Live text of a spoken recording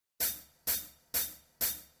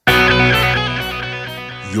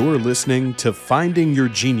You're listening to Finding Your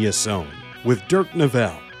Genius Zone with Dirk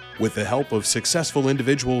Nevelle. With the help of successful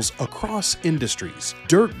individuals across industries,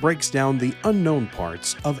 Dirk breaks down the unknown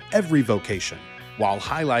parts of every vocation while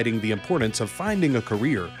highlighting the importance of finding a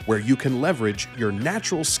career where you can leverage your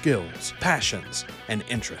natural skills, passions, and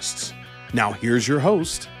interests. Now here's your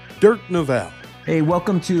host, Dirk Nevelle. Hey,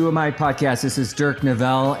 welcome to my podcast. This is Dirk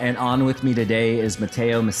Nevelle, and on with me today is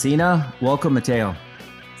Mateo Messian. Welcome, Mateo.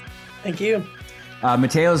 Thank you.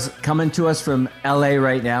 Mateo's coming to us from LA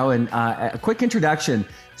right now, and a quick introduction.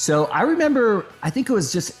 So I remember, I think it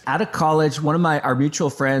was just out of college, one of our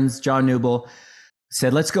mutual friends, John Newble,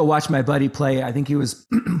 said, let's go watch my buddy play. I think he was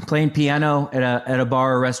playing piano at a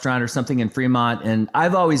bar or restaurant or something in Fremont. And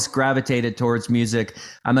I've always gravitated towards music.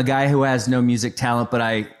 I'm a guy who has no music talent, but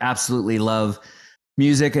I absolutely love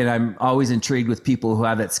music. And I'm always intrigued with people who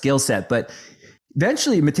have that skill set. But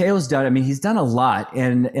eventually Mateo's he's done a lot.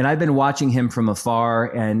 And I've been watching him from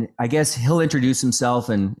afar. And I guess he'll introduce himself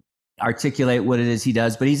and articulate what it is he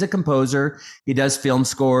does. But he's a composer. He does film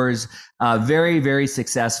scores, very, very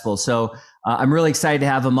successful. So I'm really excited to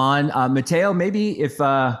have him on. Mateo, maybe if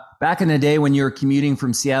back in the day when you were commuting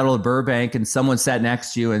from Seattle to Burbank and someone sat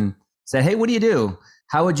next to you and said, hey, what do you do?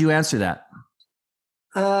 How would you answer that?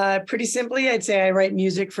 Pretty simply, I'd say I write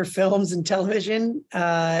music for films and television,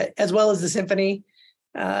 as well as the symphony.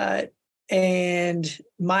 And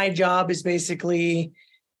my job is basically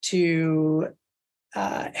to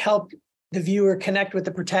help the viewer connect with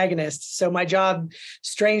the protagonist. So my job,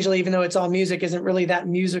 strangely, even though it's all music, isn't really that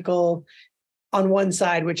musical on one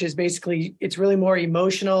side, which is basically, it's really more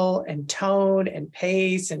emotional and tone and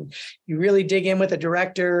pace. And you really dig in with the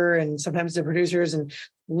director and sometimes the producers and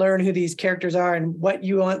learn who these characters are and what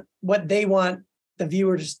they want the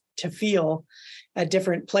viewers to feel at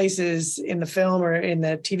different places in the film or in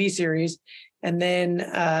the TV series. And then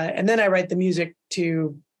I write the music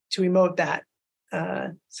to emote that.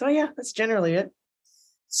 So yeah, that's generally it.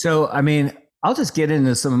 So, I'll just get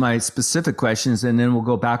into some of my specific questions and then we'll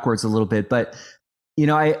go backwards a little bit. But,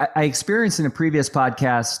 I experienced in a previous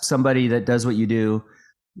podcast, somebody that does what you do,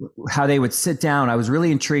 how they would sit down. I was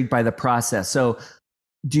really intrigued by the process. So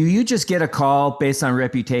do you just get a call based on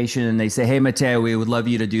reputation and they say, hey, Mateo, we would love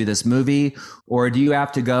you to do this movie? Or do you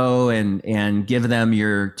have to go and give them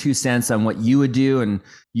your 2 cents on what you would do and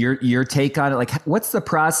your take on it? Like, what's the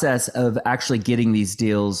process of actually getting these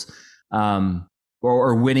deals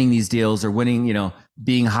or winning these deals or winning,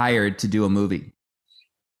 being hired to do a movie?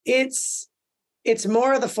 It's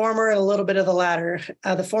more of the former and a little bit of the latter.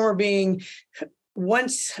 The former being,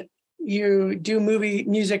 once you do movie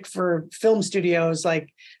music for film studios, like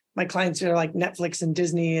my clients are like Netflix and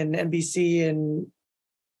Disney and NBC and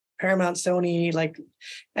Paramount, Sony,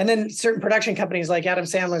 and then certain production companies like Adam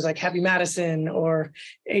Sandler's, like Happy Madison or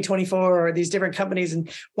A24 or these different companies.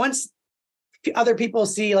 And once other people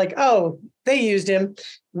see like, oh, they used him,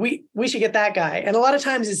 we should get that guy. And a lot of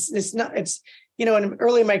times it's and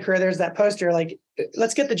early in my career, there's that poster, like,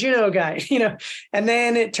 let's get the Juno guy, and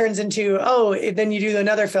then it turns into, then you do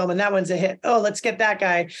another film and that one's a hit. Oh, let's get that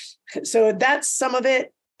guy. So that's some of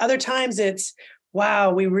it. Other times it's,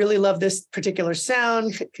 wow, we really love this particular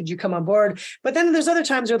sound. Could you come on board? But then there's other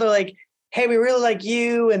times where they're like, hey, we really like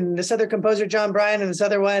you and this other composer, John Bryan, and this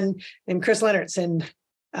other one named Chris Leonards. And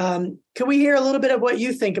could we hear a little bit of what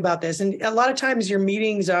you think about this? And a lot of times your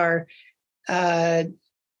meetings are,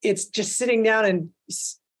 it's just sitting down and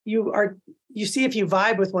you see if you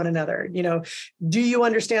vibe with one another. Do you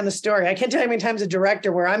understand the story? I can't tell you how many times a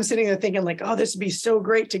director where I'm sitting there thinking like, oh, this would be so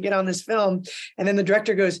great to get on this film. And then the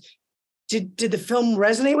director goes, did the film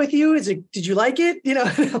resonate with you? Did you like it?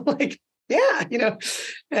 I'm like, yeah,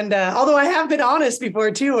 and although I have been honest before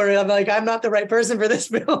too, where I'm like, I'm not the right person for this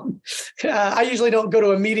film. I usually don't go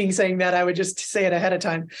to a meeting saying that. I would just say it ahead of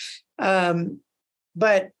time. And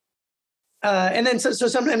then so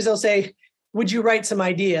sometimes they'll say, would you write some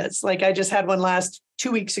ideas? Like I just had one last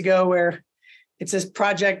 2 weeks ago where it's this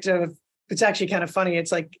project it's actually kind of funny.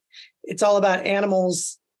 It's like, it's all about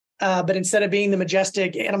animals, but instead of being the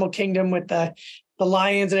majestic animal kingdom with the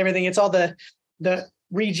lions and everything, it's all the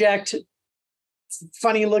reject,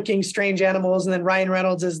 funny looking, strange animals. And then Ryan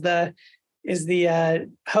Reynolds is the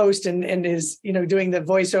host and is, doing the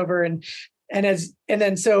voiceover and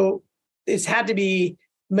then so it's had to be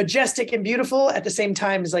majestic and beautiful at the same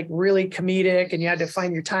time as like really comedic, and you had to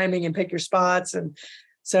find your timing and pick your spots. And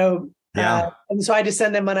so, and so I just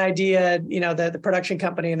send them an idea, the production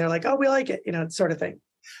company, and they're like, oh, we like it, sort of thing.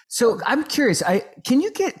 So I'm curious, can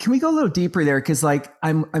we go a little deeper there? Cause like,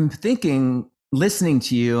 I'm thinking, listening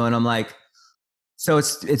to you and I'm like, So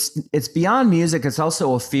it's beyond music. It's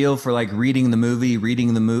also a feel for like reading the movie,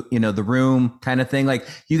 the room kind of thing. Like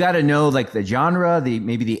you got to know like the genre,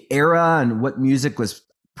 maybe the era and what music was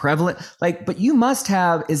prevalent. Like, but you must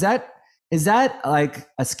have, is that like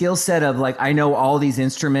a skill set of like, I know all these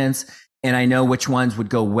instruments and I know which ones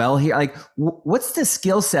would go well here. Like what's the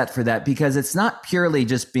skill set for that? Because it's not purely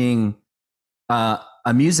just being a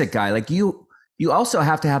music guy. Like you also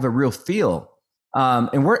have to have a real feel.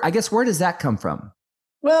 And where does that come from?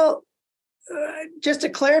 Well, just to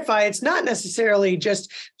clarify, it's not necessarily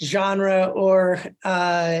just genre or,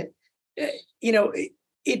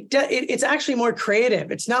 it's actually more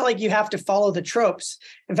creative. It's not like you have to follow the tropes.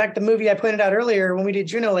 In fact, the movie I pointed out earlier when we did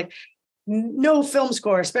Juno, like no film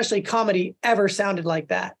score, especially comedy, ever sounded like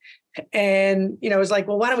that. And, it was like,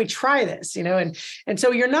 well, why don't we try this? And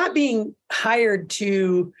so you're not being hired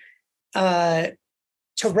to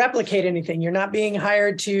replicate anything. You're not being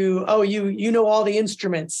hired to, you know all the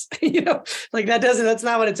instruments, like that's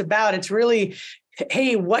not what it's about. It's really,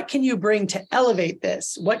 hey, what can you bring to elevate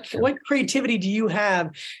this? What creativity do you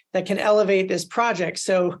have that can elevate this project?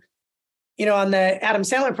 So, on the Adam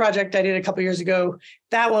Sandler project I did a couple of years ago,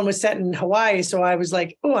 that one was set in Hawaii. So I was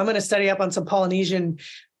like, I'm going to study up on some Polynesian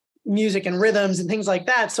music and rhythms and things like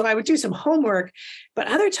that. So I would do some homework, but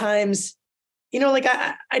other times, like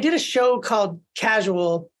I did a show called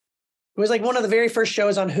Casual. It was like one of the very first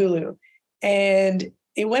shows on Hulu, and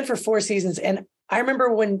it went for 4 seasons. And I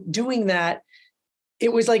remember when doing that,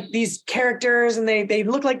 it was like these characters and they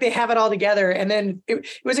look like they have it all together. And then it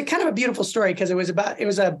was a kind of a beautiful story because it was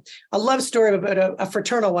a love story about a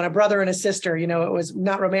fraternal one, a brother and a sister. It was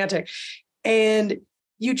not romantic. And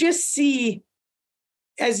you just see,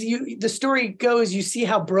 as the story goes, you see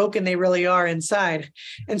how broken they really are inside.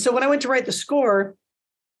 And so when I went to write the score,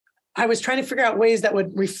 I was trying to figure out ways that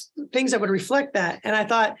would things that would reflect that. And I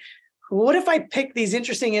thought, what if I pick these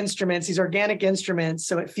interesting instruments, these organic instruments,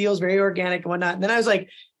 so it feels very organic and whatnot. And then I was like,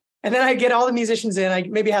 and then I get all the musicians in, I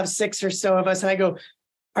maybe have 6 or so of us, and I go, all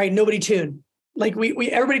right, nobody tune. Like we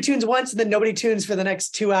everybody tunes once and then nobody tunes for the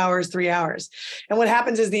next 2 hours, 3 hours. And what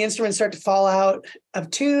happens is the instruments start to fall out of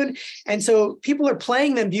tune. And so people are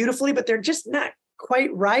playing them beautifully, but they're just not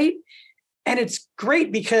quite right. And it's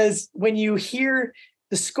great because when you hear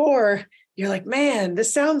the score, you're like, man,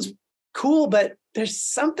 this sounds cool, but there's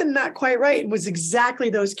something not quite right. It was exactly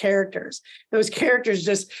those characters. Those characters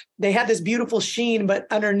they had this beautiful sheen, but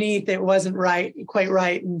underneath it wasn't quite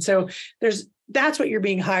right. And so that's what you're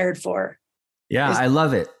being hired for. Yeah, I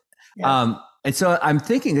love it. Yeah. And so I'm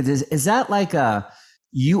thinking, is that like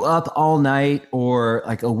you up all night or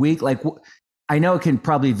like a week? Like, I know it can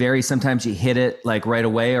probably vary. Sometimes you hit it like right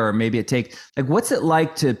away, or maybe it takes like, what's it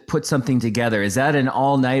like to put something together? Is that an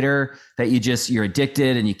all nighter that you're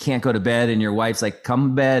addicted and you can't go to bed and your wife's like,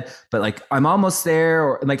 come to bed, but like, I'm almost there?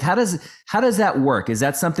 Or like, how does that work? Is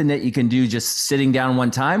that something that you can do just sitting down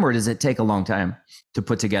one time, or does it take a long time to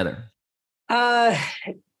put together?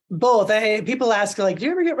 Both. People ask, like, do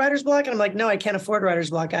you ever get writer's block? And I'm like, no, I can't afford writer's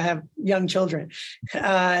block. I have young children.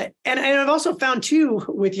 And I've also found too,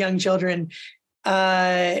 with young children,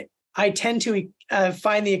 I tend to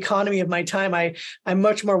find the economy of my time. I'm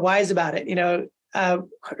much more wise about it.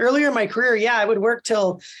 Earlier in my career, I would work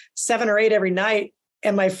till 7 or 8 every night.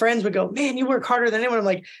 And my friends would go, man, you work harder than anyone. I'm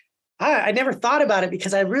like, I never thought about it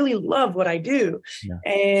because I really love what I do.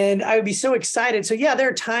 Yeah. And I would be so excited. So there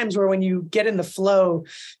are times where when you get in the flow,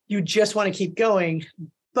 you just want to keep going.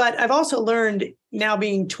 But I've also learned now,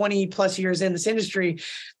 being 20 plus years in this industry,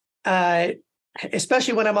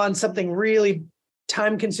 especially when I'm on something really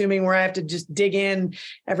time consuming where I have to just dig in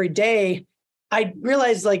every day, I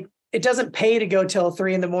realized like it doesn't pay to go till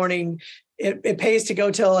 3 a.m. It pays to go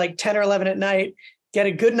till like 10 or 11 at night, get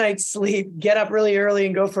a good night's sleep, get up really early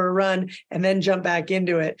and go for a run, and then jump back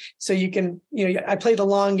into it. So you can, I play the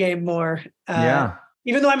long game more.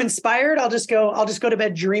 Even though I'm inspired, I'll just go to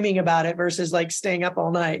bed dreaming about it versus like staying up all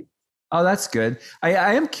night. Oh, that's good.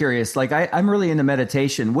 I am curious. Like I'm really into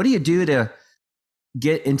meditation. What do you do to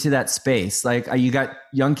get into that space? Like you got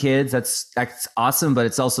young kids. That's awesome, but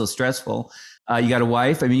it's also stressful. You got a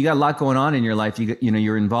wife. I mean, you got a lot going on in your life.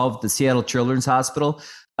 You're involved with the Seattle Children's Hospital.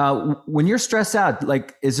 When you're stressed out,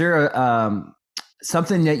 like, is there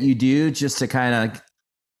something that you do just to kind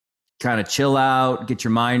of chill out, get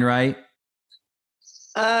your mind right?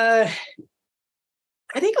 I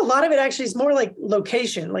think a lot of it actually is more like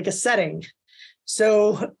location, like a setting.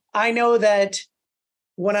 So I know that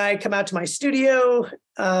when I come out to my studio,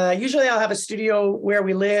 usually I'll have a studio where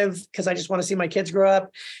we live because I just want to see my kids grow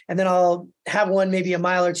up. And then I'll have one maybe a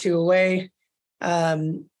mile or two away.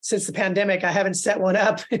 Since the pandemic, I haven't set one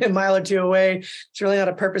up a mile or two away. It's really not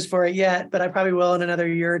a purpose for it yet, but I probably will in another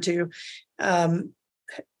year or two.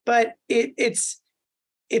 But it's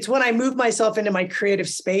when I move myself into my creative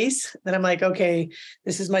space that I'm like, okay,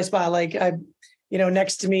 this is my spot. Like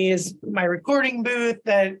next to me is my recording booth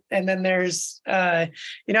and then there's, I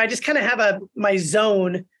just kind of have my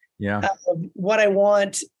zone of what I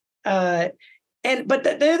want. But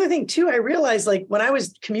the other thing too, I realized like when I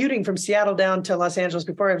was commuting from Seattle down to Los Angeles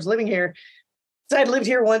before I was living here, so I'd lived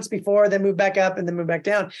here once before, then moved back up and then moved back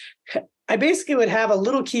down. I basically would have a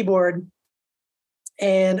little keyboard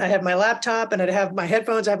and I have my laptop and I'd have my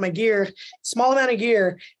headphones, I have my gear, small amount of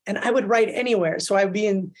gear, and I would write anywhere. So I'd be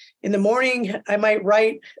in the morning, I might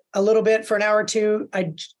write a little bit for an hour or two.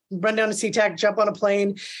 I'd run down to SeaTac, jump on a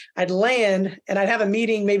plane, I'd land and I'd have a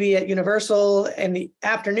meeting maybe at Universal in the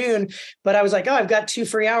afternoon. But I was like, oh, I've got 2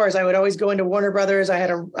 free hours. I would always go into Warner Brothers. I had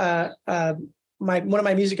one of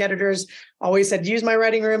my music editors always said, use my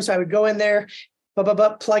writing room. So I would go in there,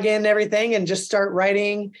 plug in everything and just start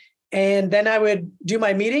writing. And then I would do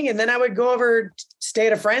my meeting and then I would go over, stay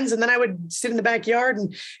at a friend's, and then I would sit in the backyard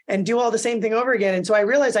and do all the same thing over again. And so I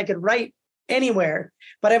realized I could write anywhere,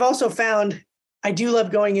 but I've also found I do love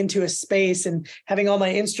going into a space and having all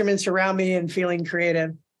my instruments around me and feeling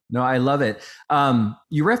creative. No, I love it.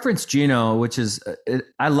 You referenced Juno, which is,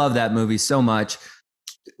 I love that movie so much.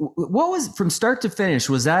 What was from start to finish?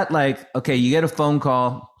 Was that like, okay, you get a phone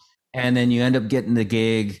call and then you end up getting the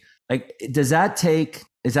gig? Like, is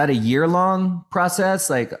that a year-long process,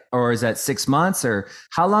 like, or is that 6 months, or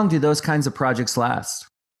how long do those kinds of projects last?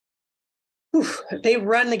 They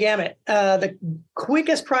run the gamut. The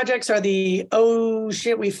quickest projects are oh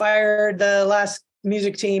shit, we fired the last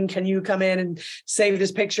music team. Can you come in and save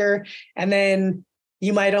this picture? And then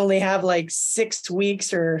you might only have like 6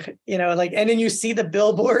 weeks or, and then you see the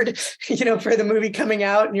billboard, for the movie coming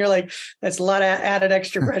out and you're like, that's a lot of added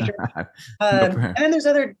extra pressure. And then there's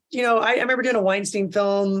other, I remember doing a Weinstein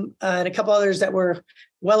film and a couple others that were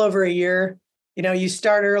well over a year. You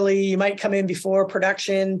start early, you might come in before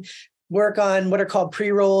production, work on what are called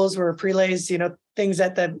pre-rolls or prelays, things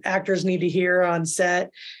that the actors need to hear on set.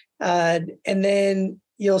 And then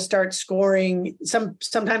you'll start scoring.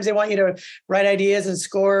 Sometimes they want you to write ideas and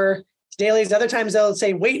score dailies. Other times they'll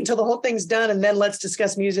say, wait until the whole thing's done and then let's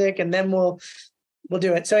discuss music and then we'll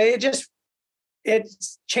do it. So it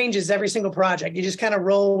changes every single project. You just kind of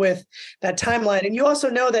roll with that timeline. And you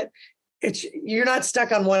also know that you're not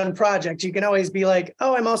stuck on one project. You can always be like,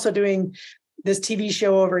 oh, I'm also doing this TV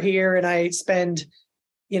show over here and I spend,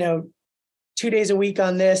 2 days a week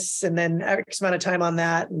on this and then X amount of time on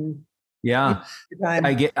that. And yeah,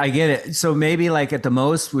 I get it. So maybe like at the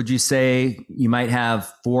most, would you say you might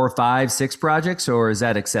have 4, 5, 6 projects, or is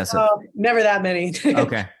that excessive? Never that many.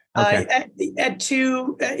 Okay. At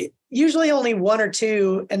 2, usually only 1 or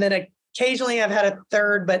 2. And then occasionally I've had a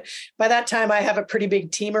third, but by that time I have a pretty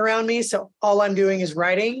big team around me. So all I'm doing is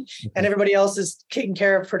writing and everybody else is taking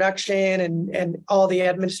care of production and all the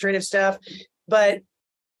administrative stuff. But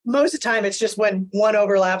most of the time, it's just when one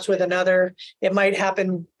overlaps with another. It might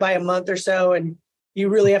happen by a month or so, and you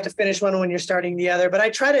really have to finish one when you're starting the other. But I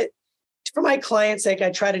try to, for my client's sake, I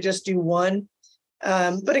try to just do one.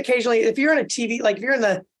 But occasionally, if you're on a TV, like if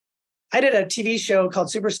you're I did a TV show called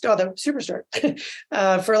Superstar,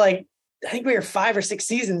 for like, I think we were 5 or 6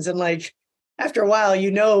 seasons. And like, after a while,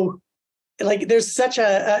 like there's such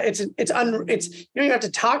it's you don't even have to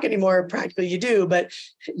talk anymore. Practically you do, but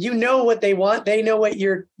what they want, they know what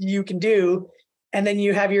you can do. And then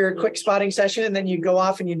you have your quick spotting session and then you go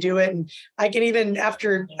off and you do it. And I can even,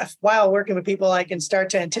 after a while working with people, I can start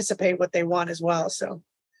to anticipate what they want as well.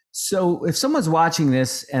 So if someone's watching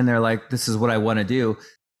this and they're like, this is what I want to do,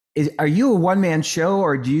 are you a one-man show,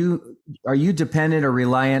 or are you dependent or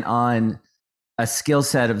reliant on a skill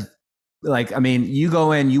set of, like, I mean, you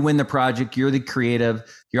go in, you win the project, you're the creative,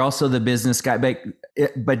 you're also the business guy,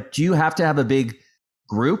 but do you have to have a big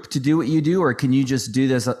group to do what you do, or can you just do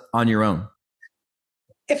this on your own?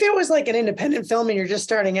 If it was like an independent film and you're just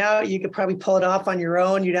starting out, you could probably pull it off on your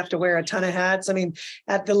own. You'd have to wear a ton of hats. I mean,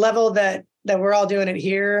 at the level that we're all doing it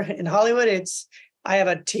here in Hollywood, I have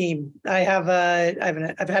a team. I've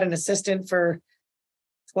had an assistant for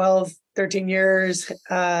 12, 13 years.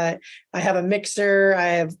 I have a mixer. I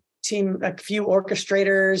have a few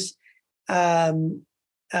orchestrators. I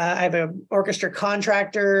have an orchestra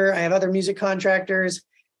contractor. I have other music contractors.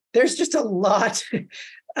 There's just a lot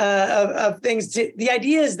of things. The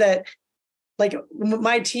idea is that, like,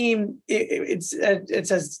 my team, it's not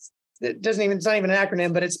even an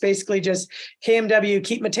acronym, but it's basically just KMW,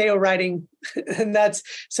 keep Mateo writing. And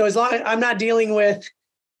so as long as I'm not dealing with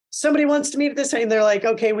somebody wants to meet at this time, and they're like,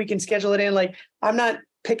 okay, we can schedule it in. Like, I'm not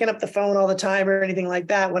picking up the phone all the time or anything like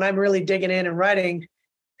that. When I'm really digging in and writing,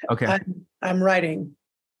 Okay. I'm writing.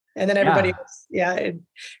 And then everybody else, it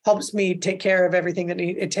helps me take care of everything that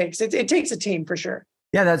it takes. It takes a team for sure.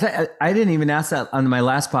 Yeah, I didn't even ask that on my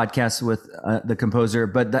last podcast with the composer,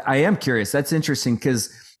 but I am curious. That's interesting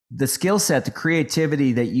because the skill set, the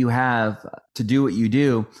creativity that you have to do what you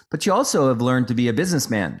do, but you also have learned to be a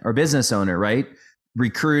businessman or business owner, right?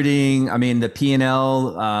 Recruiting, I mean, the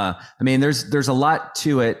P&L, I mean, there's a lot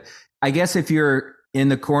to it. I guess if you're in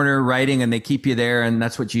the corner writing and they keep you there and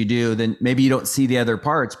that's what you do, then maybe you don't see the other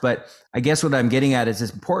parts. But I guess what I'm getting at is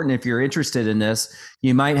it's important if you're interested in this,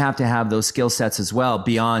 you might have to have those skill sets as well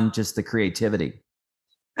beyond just the creativity.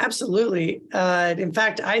 Absolutely. In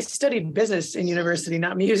fact, I studied business in university,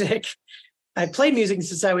 not music. I played music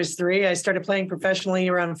since I was 3. I started playing professionally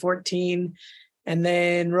around 14 and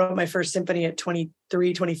then wrote my first symphony at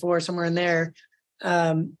 23, 24, somewhere in there.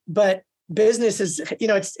 But business is,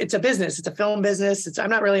 it's a business. It's a film business. I'm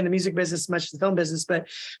not really in the music business as much as the film business, but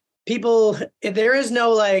there is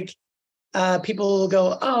no like, people will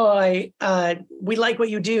go, we like what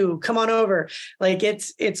you do. Come on over. Like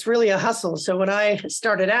it's really a hustle. So when I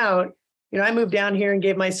started out, I moved down here and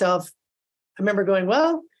gave myself, I remember going,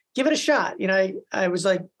 well, give it a shot. I was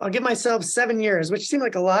like, I'll give myself 7 years, which seemed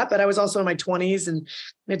like a lot, but I was also in my 20s and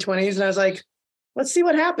mid 20s. And I was like, let's see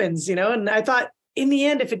what happens, and I thought in the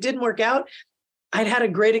end, if it didn't work out, I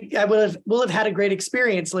will have had a great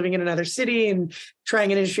experience living in another city and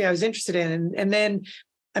trying an industry I was interested in. And then,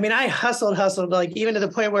 I mean, I hustled, like even to the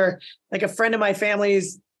point where like a friend of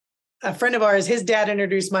ours, his dad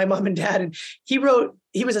introduced my mom and dad, and he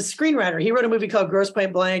was a screenwriter. He wrote a movie called Grosse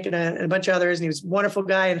Pointe Blank and a bunch of others. And he was a wonderful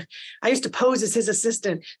guy. And I used to pose as his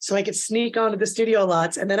assistant so I could sneak onto the studio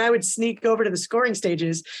lots. And then I would sneak over to the scoring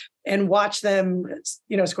stages and watch them,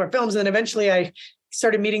 score films. And then eventually I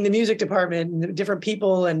started meeting the music department and different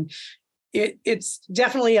people. And it's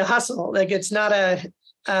definitely a hustle. Like it's not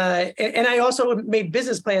and I also made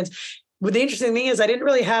business plans. But the interesting thing is I didn't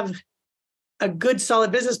really have a good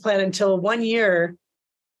solid business plan until 1 year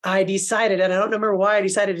I decided, and I don't remember why I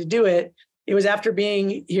decided to do it. It was after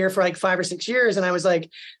being here for like 5 or 6 years. And I was like,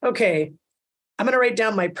 okay, I'm going to write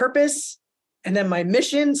down my purpose and then my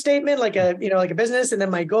mission statement, like a business, and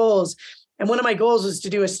then my goals. And one of my goals was to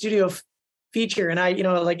do a studio feature. And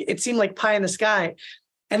it seemed like pie in the sky.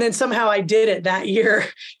 And then somehow I did it that year,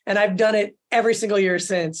 and I've done it every single year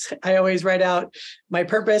since. I always write out my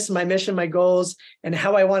purpose, my mission, my goals, and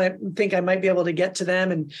how I want to think I might be able to get to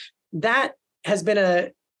them. And that has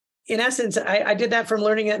been in essence, I did that from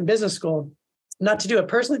learning it in business school, not to do it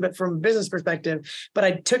personally, but from a business perspective. But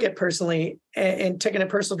I took it personally and took it in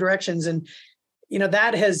personal directions. And,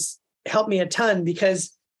 that has helped me a ton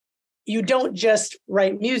because you don't just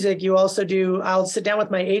write music. You also I'll sit down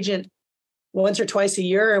with my agent once or twice a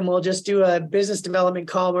year, and we'll just do a business development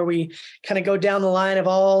call where we kind of go down the line of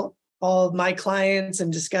all of my clients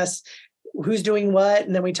and discuss who's doing what.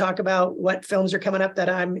 And then we talk about what films are coming up that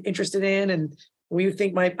I'm interested in and we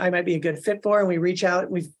think I might be a good fit for. And we reach out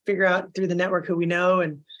and we figure out through the network who we know.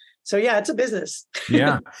 And so, yeah, it's a business.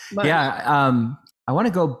 Yeah. Yeah. I want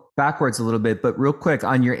to go backwards a little bit, but real quick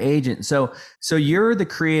on your agent. So you're the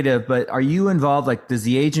creative, but are you involved? Like, does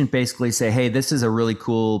the agent basically say, hey, this is a really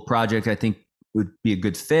cool project, I think would be a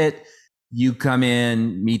good fit? You come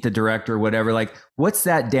in, meet the director, whatever. Like, what's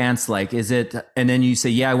that dance like? Is it, and then you say,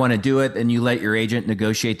 yeah, I want to do it. And you let your agent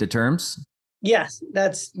negotiate the terms? Yes,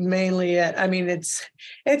 that's mainly it. I mean, it's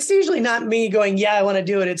usually not me going, yeah, I want to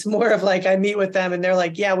do it. It's more of like, I meet with them and they're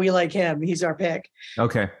like, yeah, we like him. He's our pick.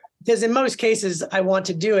 Okay. Because in most cases, I want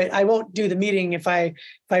to do it. I won't do the meeting if I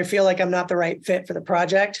feel like I'm not the right fit for the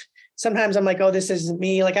project. Sometimes I'm like, oh, this isn't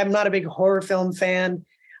me. Like, I'm not a big horror film fan.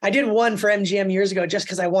 I did one for MGM years ago just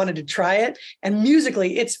because I wanted to try it. And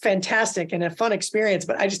musically, it's fantastic and a fun experience.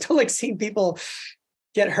 But I just don't like seeing people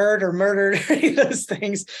get hurt or murdered or any of those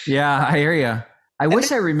things. Yeah, I hear you. I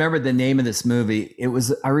wish I remembered the name of this movie.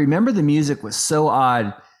 I remember the music was so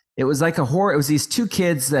odd. It was like a horror. It was these two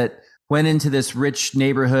kids that went into this rich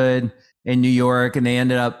neighborhood in New York and they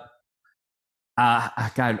ended up,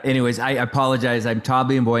 God, anyways, I apologize. I'm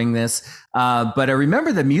Tommy boying this. But I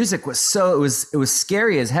remember the music was it was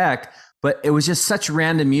scary as heck, but it was just such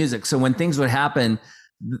random music. So when things would happen,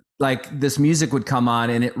 like this music would come on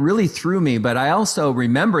and it really threw me, but I also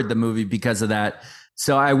remembered the movie because of that.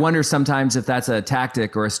 So I wonder sometimes if that's a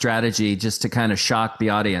tactic or a strategy just to kind of shock the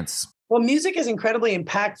audience. Well, music is incredibly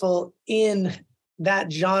impactful in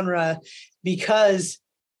that genre because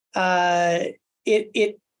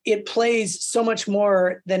it plays so much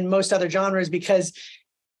more than most other genres because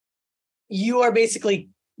you are basically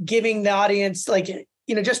giving the audience like,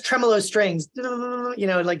 just tremolo strings,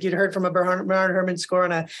 like you'd heard from a Bernard Herrmann score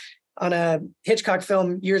on a Hitchcock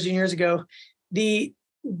film years and years ago.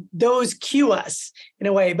 Those cue us in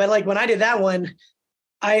a way. But like when I did that one,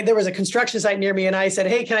 there was a construction site near me and I said,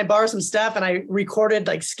 hey, can I borrow some stuff? And I recorded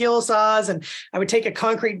like skill saws, and I would take a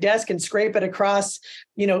concrete desk and scrape it across,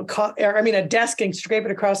 a desk and scrape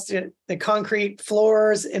it across the concrete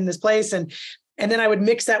floors in this place. And then I would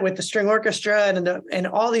mix that with the string orchestra and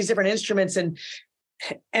all these different instruments.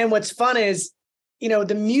 And what's fun is,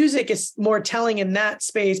 the music is more telling in that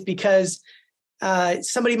space because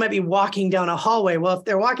somebody might be walking down a hallway. Well, if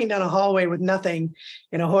they're walking down a hallway with nothing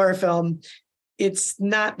in a horror film, it's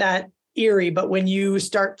not that eerie. But when you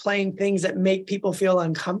start playing things that make people feel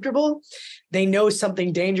uncomfortable, they know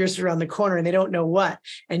something dangerous around the corner and they don't know what.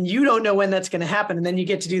 And you don't know when that's going to happen. And then you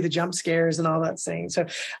get to do the jump scares and all that thing. So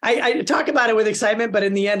I talk about it with excitement, but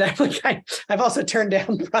in the end, I've also turned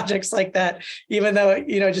down projects like that, even though,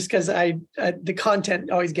 just because the content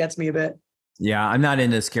always gets me a bit. Yeah, I'm not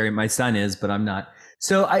into scary. My son is, but I'm not.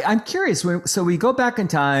 So I'm curious. So we go back in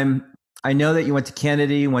time. I know that you went to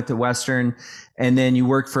Kennedy, went to Western, and then you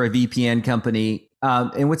worked for a VPN company.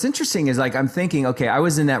 And what's interesting is like, I'm thinking, okay, I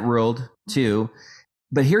was in that world too,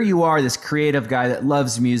 but here you are, this creative guy that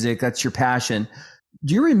loves music. That's your passion.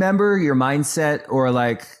 Do you remember your mindset or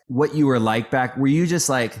like what you were like back? Were you just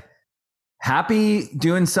like happy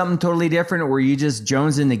doing something totally different? Or were you just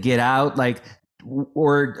jonesing to get out?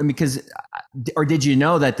 Or did you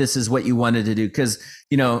know that this is what you wanted to do? Because,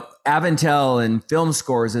 Avantel and film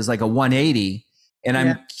scores is like a 180. And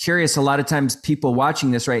I'm curious, a lot of times people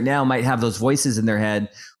watching this right now might have those voices in their head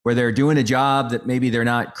where they're doing a job that maybe they're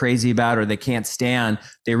not crazy about or they can't stand.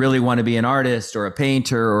 They really want to be an artist or a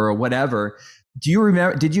painter or whatever. Do you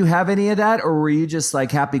remember, did you have any of that, or were you just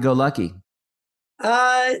like happy-go-lucky?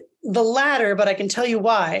 The latter, but I can tell you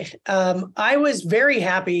why. I was very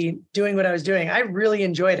happy doing what I was doing. I really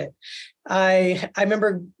enjoyed it. I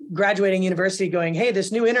remember graduating university going, hey,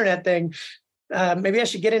 this new internet thing, maybe I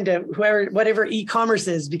should get into whatever e-commerce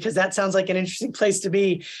is, because that sounds like an interesting place to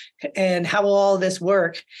be. And how will all this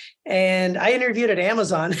work? And I interviewed at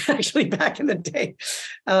Amazon actually back in the day.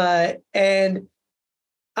 And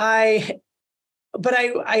I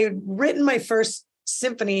written my first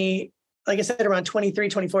symphony, like I said, around 23,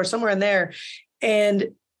 24, somewhere in there. And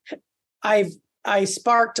I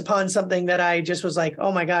sparked upon something that I just was like,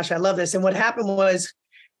 oh my gosh, I love this. And what happened was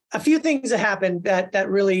a few things that happened that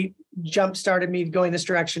really jump-started me going this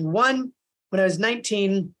direction. One, when I was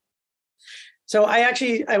 19, so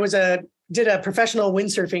did a professional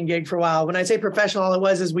windsurfing gig for a while. When I say professional, all it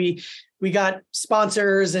was is we got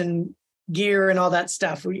sponsors and gear and all that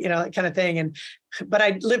stuff, that kind of thing. But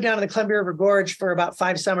I lived down in the Columbia River Gorge for about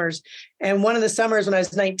 5 summers. And one of the summers when I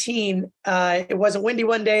was 19, it wasn't windy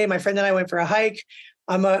one day. My friend and I went for a hike.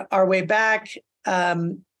 On our way back,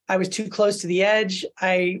 I was too close to the edge.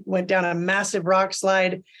 I went down a massive rock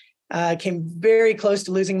slide, came very close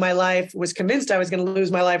to losing my life, was convinced I was going to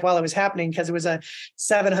lose my life while it was happening because it was a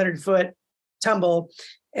 700-foot tumble.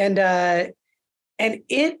 And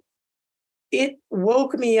it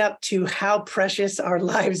woke me up to how precious our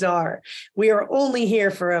lives are. We are only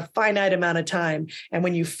here for a finite amount of time. And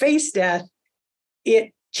when you face death,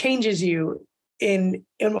 it changes you in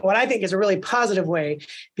what I think is a really positive way,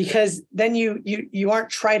 because then you aren't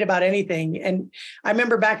trite about anything. And I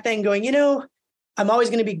remember back then going, I'm always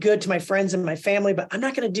going to be good to my friends and my family, but I'm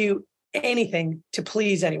not going to do anything to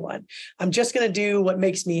please anyone. I'm just going to do what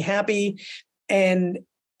makes me happy. And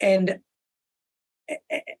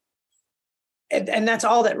that's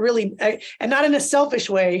all that really, and not in a selfish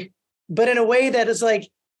way, but in a way that is like,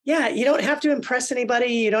 yeah, you don't have to impress anybody.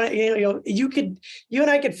 You and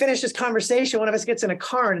I could finish this conversation. One of us gets in a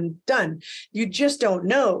car and done. You just don't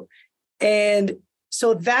know. And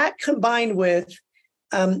so that combined with,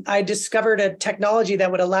 I discovered a technology that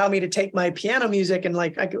would allow me to take my piano music and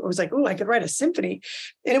I was like, oh, I could write a symphony.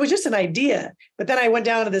 And it was just an idea. But then I went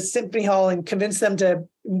down to the symphony hall and convinced them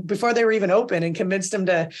before they were even open, and convinced them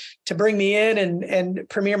to bring me in and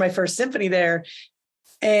premiere my first symphony there.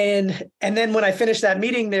 And then when I finished that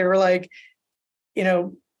meeting, they were like,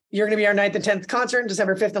 you're going to be our 9th and 10th concert,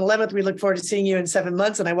 December 5th and 11th. We look forward to seeing you in 7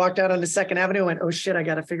 months. And I walked out onto 2nd Avenue and went, oh shit, I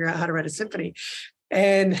got to figure out how to write a symphony.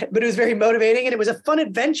 But it was very motivating, and it was a fun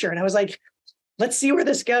adventure. And I was like, let's see where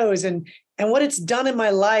this goes. And what it's done in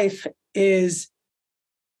my life is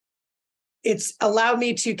it's allowed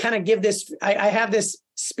me to kind of give this, I have this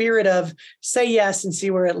spirit of say yes and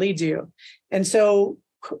see where it leads you. And so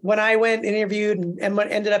when I went and interviewed and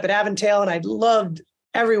ended up at Avantel, and I loved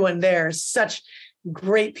everyone there, such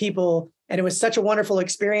great people. And it was such a wonderful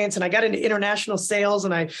experience. And I got into international sales,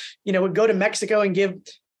 and I, would go to Mexico and give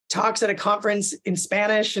talks at a conference in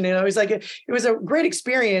Spanish. And it was like, it was a great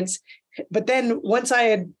experience. But then once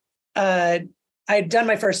I had done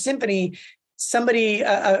my first symphony, somebody,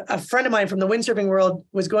 a friend of mine from the windsurfing world,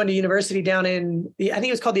 was going to university down in I think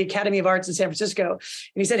it was called the Academy of Arts in San Francisco. And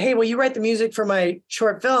he said, "Hey, will you write the music for my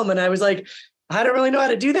short film?" And I was like, "I don't really know how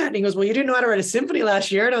to do that." And he goes, "Well, you didn't know how to write a symphony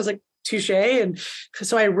last year." And I was like, touche. And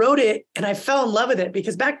so I wrote it, and I fell in love with it,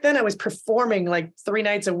 because back then I was performing like 3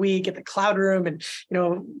 nights a week at the Cloud Room and,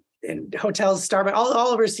 in hotels, Starbucks, all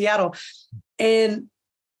over Seattle. And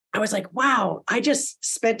I was like, wow, I just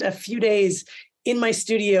spent a few days in my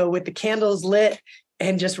studio with the candles lit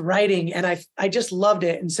and just writing. And I just loved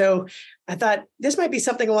it. And so I thought, this might be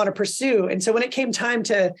something I want to pursue. And so when it came time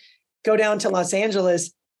to go down to Los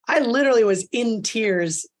Angeles, I literally was in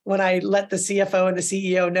tears when I let the CFO and the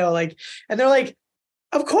CEO know, and they're like,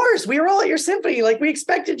 "Of course, we were all at your symphony. Like, we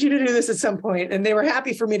expected you to do this at some point." And they were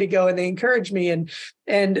happy for me to go, and they encouraged me. And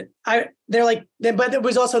they're like, but it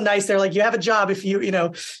was also nice. They're like, "You have a job if you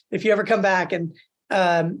ever come back." And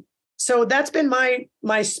so that's been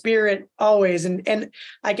my spirit always. And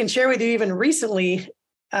I can share with you, even recently,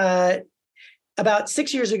 about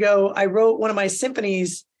 6 years ago, I wrote one of my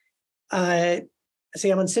symphonies.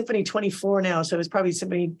 I'm on Symphony 24 now, so it was probably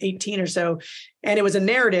Symphony 18 or so. And it was a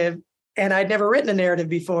narrative, and I'd never written a narrative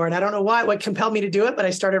before. And I don't know what compelled me to do it, but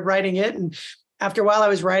I started writing it. And after a while, I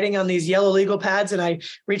was writing on these yellow legal pads, and I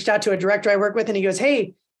reached out to a director I work with, and he goes,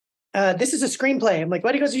 "Hey, this is a screenplay." I'm like,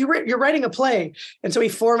 "What?" He goes, "You're writing a play." And so he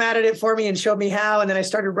formatted it for me and showed me how. And then I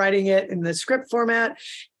started writing it in the script format,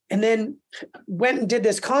 and then went and did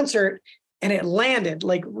this concert, and it landed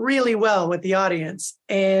like really well with the audience.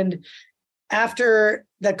 And after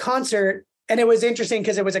the concert, and it was interesting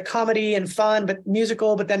because it was a comedy and fun, but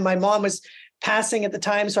musical, but then my mom was passing at the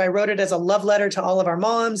time. So I wrote it as a love letter to all of our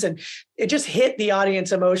moms, and it just hit the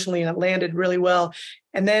audience emotionally, and it landed really well.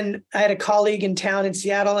 And then I had a colleague in town in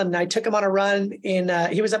Seattle, and I took him on a run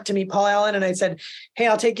he was up to meet Paul Allen. And I said, "Hey,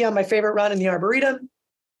 I'll take you on my favorite run in the Arboretum."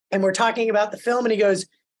 And we're talking about the film. And he goes,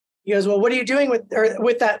 "Well, what are you doing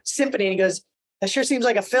with that symphony?" And he goes, "That sure seems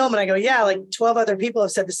like a film." And I go, "Yeah, like 12 other people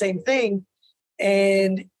have said the same thing."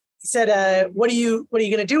 And he said, what are you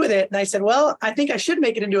going to do with it?" And I said, "Well, I think I should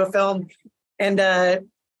make it into a film." And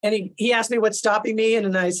he asked me what's stopping me. And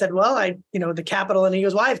then I said, "Well, the capital." And he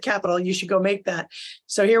goes, "Well, I have capital. You should go make that."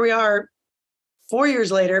 So here we are 5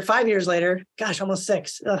 years later, gosh, almost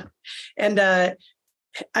 6. And I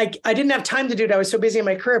didn't have time to do it. I was so busy in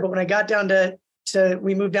my career. But when I got down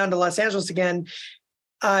we moved down to Los Angeles again,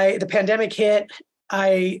 the pandemic hit.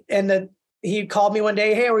 He called me one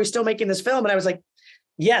day, "Hey, are we still making this film?" And I was like,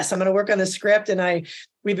 "Yes, I'm going to work on the script." And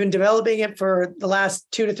we've been developing it for the last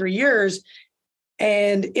 2 to 3 years.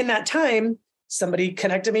 And in that time, somebody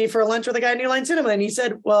connected me for a lunch with a guy at New Line Cinema. And he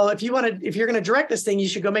said, "Well, if you're going to direct this thing, you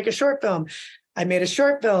should go make a short film." I made a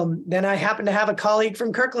short film. Then I happened to have a colleague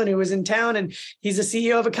from Kirkland who was in town, and he's a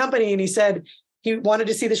CEO of a company. And he said he wanted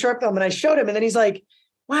to see the short film. And I showed him. And then he's like,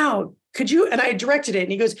 "Wow, could you?" And I directed it.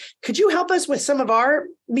 And he goes, "Could you help us with some of our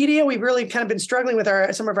media? We've really kind of been struggling with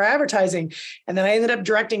some of our advertising." And then I ended up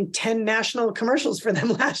directing 10 national commercials for them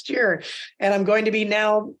last year. And I'm going to be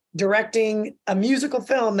now directing a musical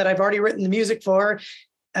film that I've already written the music for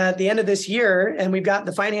at the end of this year. And we've got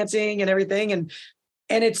the financing and everything. And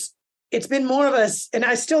it's been more of and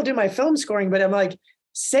I still do my film scoring, but I'm like,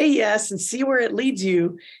 say yes and see where it leads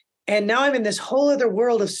you. And now I'm in this whole other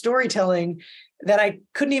world of storytelling that I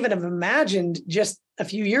couldn't even have imagined just a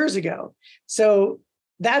few years ago. So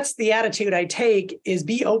that's the attitude I take, is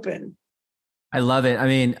be open. I love it. I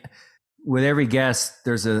mean, with every guest,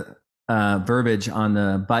 there's a verbiage on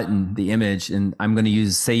the button, the image, and I'm going to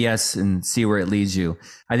use "say yes and see where it leads you."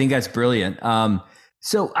 I think that's brilliant.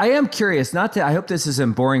 So I am curious, I hope this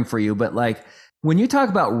isn't boring for you, but when you talk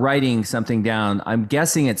about writing something down, I'm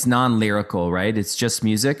guessing it's non-lyrical, right? It's just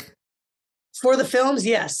music. For the films,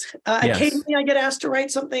 yes. Yes. Occasionally I get asked to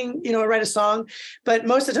write something, write a song. But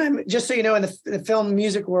most of the time, just so you know, in the film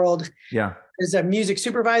music world, there's a music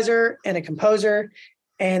supervisor and a composer.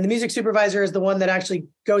 And the music supervisor is the one that actually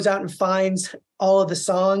goes out and finds all of the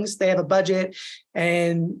songs. They have a budget.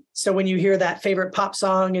 And so when you hear that favorite pop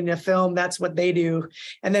song in a film, that's what they do.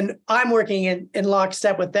 And then I'm working in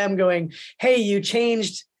lockstep with them going, "Hey, you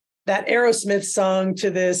changed that Aerosmith song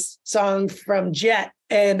to this song from Jet.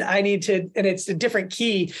 And it's a different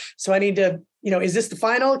key. So I need to, is this the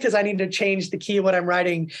final? Because I need to change the key of what I'm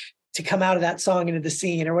writing to come out of that song into the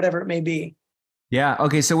scene or whatever it may be." Yeah.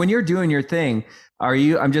 Okay. So when you're doing your thing,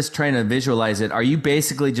 I'm just trying to visualize it. Are you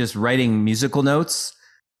basically just writing musical notes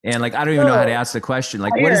And like, I don't even know how to ask the question.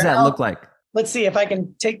 Like, what does that look like? Let's see if I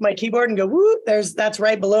can take my keyboard and go, whoop, that's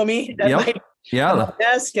right below me at my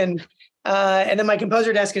desk. And then my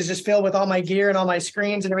composer desk is just filled with all my gear and all my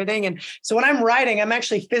screens and everything. And so when I'm writing, I'm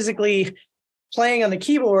actually physically playing on the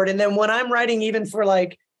keyboard. And then when I'm writing, even for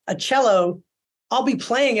like a cello, I'll be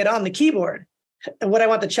playing it on the keyboard and what I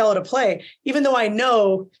want the cello to play, even though I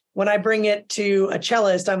know when I bring it to a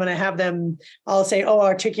cellist, I'm going to have them, I'll say, oh,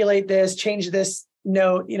 articulate this, change this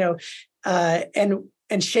note,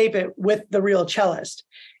 and shape it with the real cellist.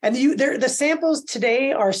 And the samples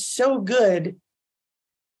today are so good,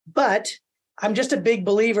 but I'm just a big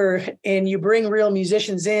believer in you bring real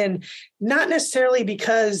musicians in, not necessarily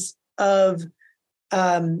because of,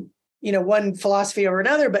 one philosophy over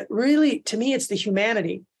another, but really to me, it's the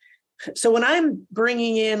humanity. So when I'm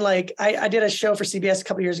bringing in, like I did a show for CBS a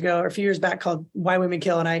couple years ago or a few years back called Why Women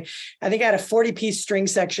Kill. And I think I had a 40-piece string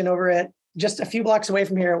section over at just a few blocks away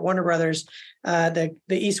from here at Warner Brothers, the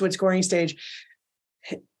Eastwood scoring stage.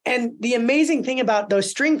 And the amazing thing about those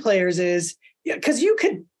string players is, because you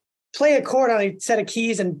could play a chord on a set of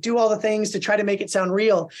keys and do all the things to try to make it sound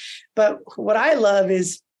real. But what I love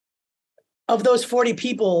is of those 40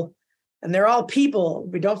 people, and they're all people,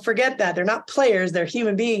 we don't forget that they're not players, they're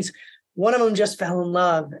human beings. One of them just fell in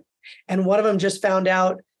love, and one of them just found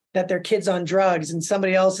out that their kid's on drugs, and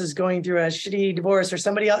somebody else is going through a shitty divorce, or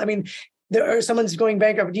somebody else, or someone's going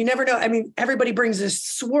bankrupt. You never know. Everybody brings this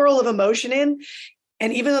swirl of emotion in.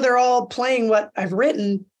 And even though they're all playing what I've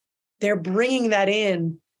written, they're bringing that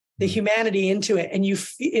in, the humanity into it. And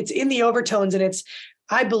it's in the overtones, and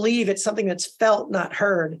I believe it's something that's felt, not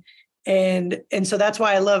heard. And so that's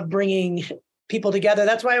why I love bringing people together.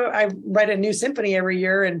 That's why I write a new symphony every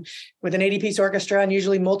year, and with an 80-piece orchestra and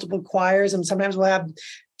usually multiple choirs. And sometimes we'll have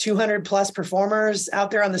 200 plus performers out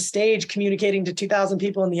there on the stage communicating to 2,000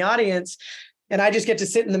 people in the audience. And I just get to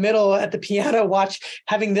sit in the middle at the piano,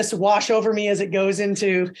 having this wash over me as it goes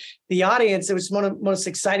into the audience. It was one of the most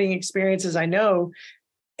exciting experiences I know.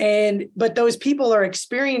 But those people are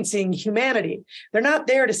experiencing humanity. They're not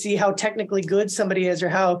there to see how technically good somebody is,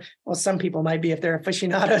 or some people might be if they're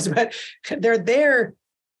aficionados, but they're there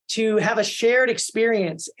to have a shared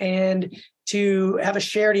experience and to have a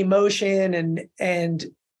shared emotion and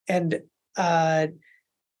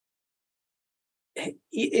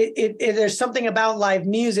there's something about live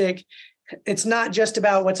music. It's not just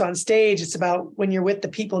about what's on stage. It's about when you're with the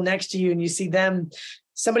people next to you and you see them.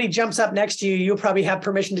 Somebody jumps up next to you, you'll probably have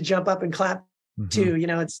permission to jump up and clap too.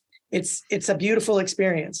 It's a beautiful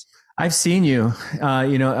experience. I've seen you,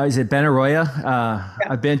 is it Ben Arroyo? Yeah.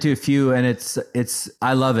 I've been to a few, and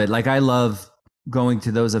I love it. Like, I love going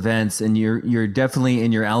to those events, and you're definitely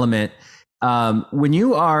in your element. When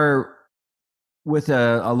you are with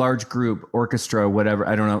a large group, orchestra, whatever,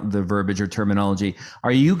 I don't know the verbiage or terminology,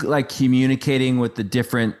 are you like communicating with the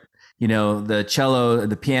different, the cello,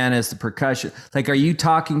 the pianist, the percussion? Like, are you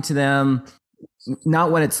talking to them, not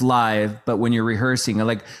when it's live, but when you're rehearsing?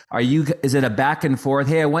 Like, is it a back and forth?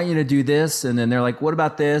 Hey, I want you to do this. And then they're like, what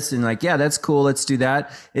about this? And like, yeah, that's cool. Let's do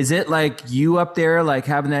that. Is it like you up there, like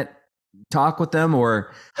having that talk with them,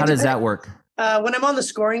 or how does that work? When I'm on the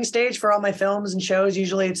scoring stage for all my films and shows,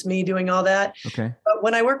 usually it's me doing all that. Okay. But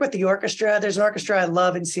when I work with the orchestra, there's an orchestra I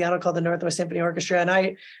love in Seattle called the Northwest Symphony Orchestra. And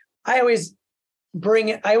I always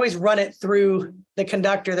run it through the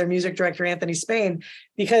conductor, their music director, Anthony Spain,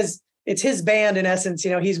 because it's his band in essence.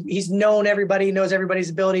 He's known everybody, knows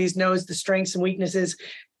everybody's abilities, knows the strengths and weaknesses.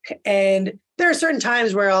 And there are certain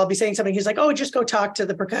times where I'll be saying something. He's like, oh, just go talk to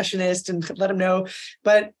the percussionist and let him know.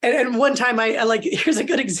 But, and one time I like, here's a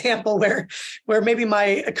good example where maybe my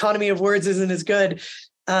economy of words isn't as good.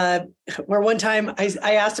 Where one time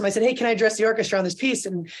I asked him, I said, hey, can I address the orchestra on this piece?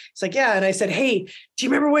 And he's like, yeah. And I said, hey, do you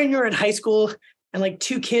remember when you were in high school and like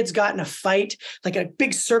two kids got in a fight, like a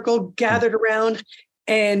big circle gathered around,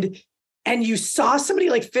 and you saw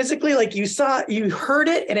somebody like physically, like you heard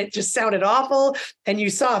it and it just sounded awful. And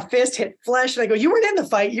you saw a fist hit flesh. And I go, you weren't in the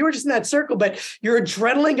fight. You were just in that circle, but your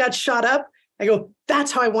adrenaline got shot up. I go,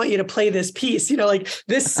 that's how I want you to play this piece. Like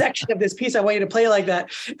this section of this piece, I want you to play like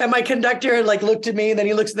that. And my conductor like looked at me, and then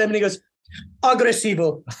he looks at them and he goes,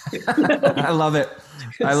 agresivo. I love it.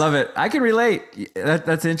 I love it. I can relate.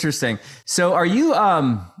 That's interesting. So are you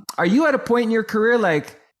at a point in your career,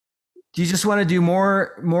 like, do you just want to do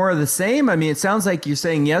more of the same? I mean, it sounds like you're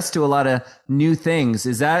saying yes to a lot of new things.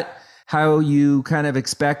 Is that how you kind of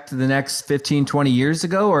expect the next 15, 20 years to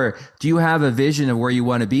go? Or do you have a vision of where you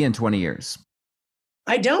want to be in 20 years?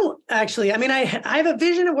 I don't actually. I mean, I have a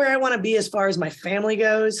vision of where I want to be as far as my family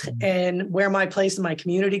goes and where my place in my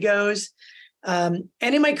community goes. And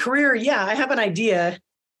in my career, yeah, I have an idea,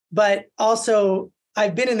 but also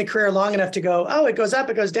I've been in the career long enough to go, oh, it goes up,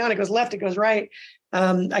 it goes down, it goes left, it goes right.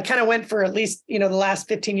 I kind of went for at least, the last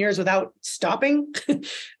 15 years without stopping.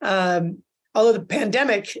 Although the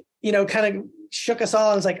pandemic, kind of shook us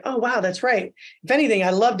all and was like, oh, wow, that's right. If anything,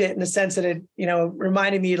 I loved it in the sense that it,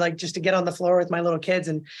 reminded me like just to get on the floor with my little kids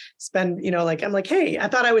and spend, I'm like, hey, I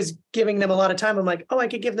thought I was giving them a lot of time. I'm like, oh, I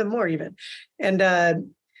could give them more even. And,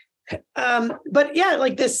 but yeah,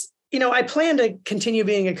 like this, I plan to continue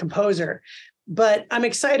being a composer, but I'm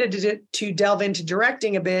excited to delve into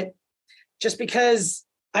directing a bit just because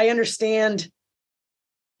I understand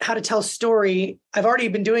how to tell story. I've already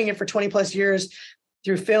been doing it for 20 plus years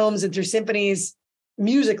through films and through symphonies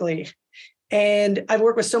musically. And I've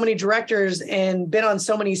worked with so many directors and been on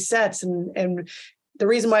so many sets. And the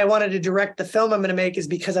reason why I wanted to direct the film I'm going to make is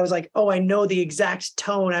because I was like, oh, I know the exact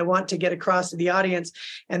tone I want to get across to the audience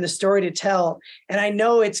and the story to tell. And I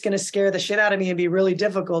know it's going to scare the shit out of me and be really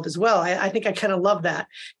difficult as well. I think I kind of love that,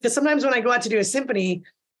 because sometimes when I go out to do a symphony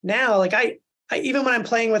now, like I even when I'm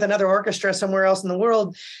playing with another orchestra somewhere else in the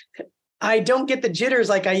world, I don't get the jitters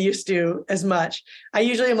like I used to as much. I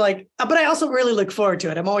usually am like, but I also really look forward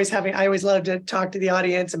to it. I always love to talk to the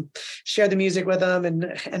audience and share the music with them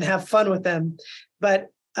and have fun with them. But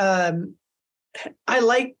I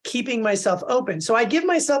like keeping myself open. So I give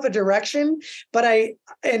myself a direction, but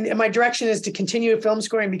and my direction is to continue film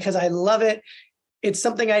scoring because I love it. It's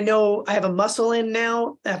something I know I have a muscle in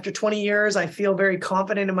now. After 20 years, I feel very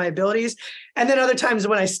confident in my abilities. And then other times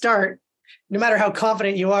when I start, no matter how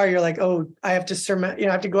confident you are, you're like, oh, I have to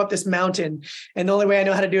I have to go up this mountain. And the only way I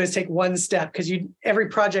know how to do it is take one step, because every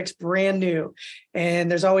project's brand new.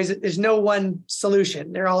 And there's no one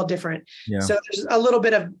solution. They're all different. Yeah. So there's a little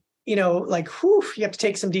bit of, like, whew, you have to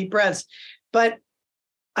take some deep breaths. But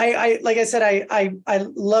I like I said, I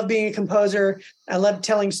love being a composer. I love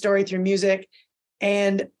telling story through music.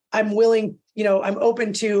 And I'm willing, I'm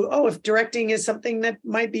open to, if directing is something that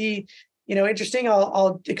might be, interesting,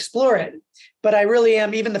 I'll explore it. But I really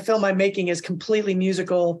am, even the film I'm making is completely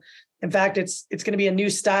musical. In fact, it's going to be a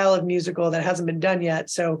new style of musical that hasn't been done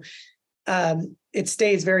yet. So it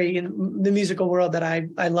stays very in the musical world that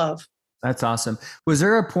I love. That's awesome. Was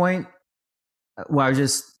there a point while I was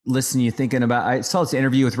just listening to you thinking about, I saw this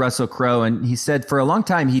interview with Russell Crowe, and he said for a long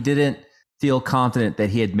time he didn't feel confident that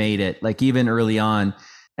he had made it, like even early on.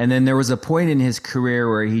 And then there was a point in his career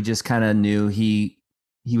where he just kind of knew he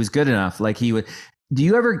was good enough. Like did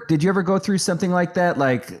you ever go through something like that?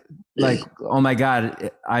 Like, oh my God,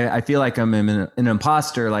 I feel like I'm an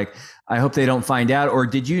imposter. Like, I hope they don't find out. Or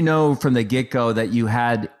did you know from the get-go that you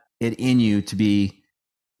had it in you to be,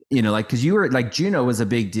 cause you were like, Juno was a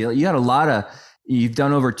big deal. You had you've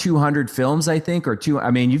done over 200 films, I think,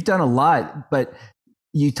 you've done a lot, but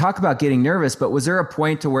you talk about getting nervous, but was there a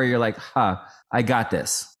point to where you're like, I got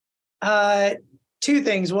this? Two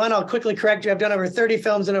things. One, I'll quickly correct you. I've done over 30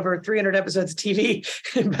 films and over 300 episodes of TV,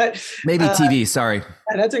 but maybe TV. Sorry.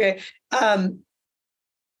 That's okay.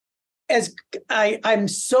 As I'm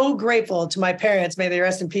so grateful to my parents, may they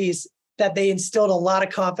rest in peace, that they instilled a lot of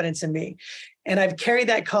confidence in me. And I've carried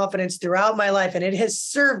that confidence throughout my life. And it has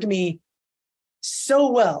served me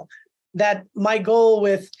so well that my goal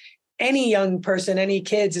with any young person, any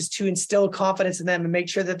kids, is to instill confidence in them and make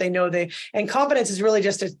sure that they know and confidence is really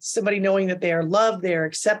just somebody knowing that they are loved, they are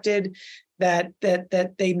accepted, that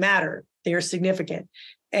they matter, they are significant.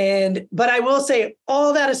 But I will say,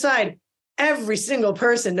 all that aside, every single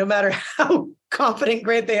person, no matter how confident,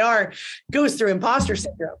 great they are, goes through imposter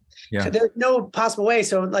syndrome. Yeah. So there's no possible way.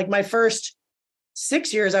 So like my first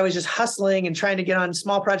 6 years, I was just hustling and trying to get on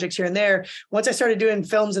small projects here and there. Once I started doing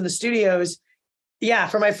films in the studios,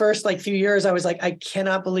 for my first few years, I was like, I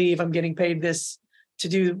cannot believe I'm getting paid this to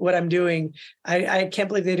do what I'm doing. I can't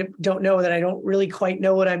believe they don't know that I don't really quite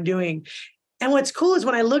know what I'm doing. And what's cool is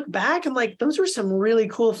when I look back, I'm like, those were some really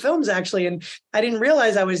cool films, actually. And I didn't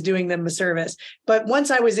realize I was doing them a service. But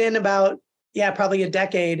once I was in about, probably a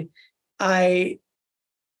decade, I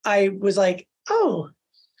was like, oh,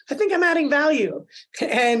 I think I'm adding value.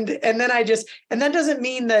 And then and that doesn't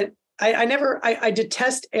mean that I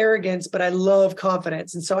detest arrogance, but I love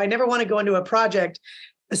confidence. And so I never want to go into a project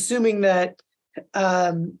assuming that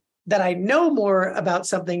I know more about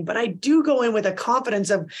something, but I do go in with a confidence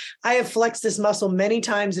of, I have flexed this muscle many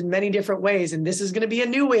times in many different ways, and this is going to be a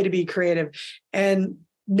new way to be creative. And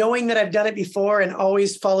knowing that I've done it before and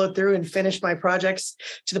always followed through and finished my projects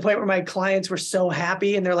to the point where my clients were so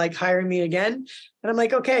happy and they're like hiring me again. And I'm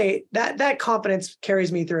like, okay, that confidence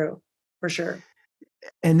carries me through for sure.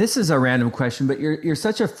 And this is a random question, but you're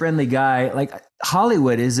such a friendly guy. Like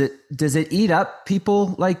Hollywood, does it eat up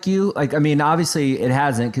people like you? Like, I mean, obviously it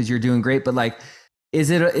hasn't because you're doing great, but like,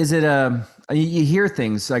 You hear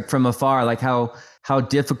things like from afar, like how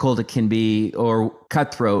difficult it can be or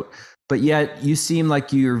cutthroat, but yet you seem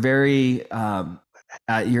like you're very,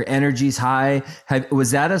 your energy's high.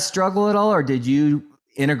 Was that a struggle at all, or did you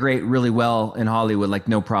integrate really well in Hollywood, like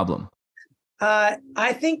no problem?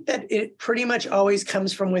 I think that it pretty much always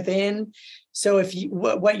comes from within. So if you,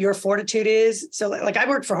 what your fortitude is, so like I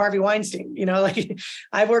worked for Harvey Weinstein, like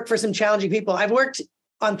I've worked for some challenging people. I've worked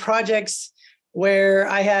on projects where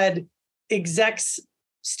I had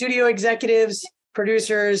studio executives,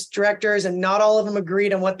 producers, directors, and not all of them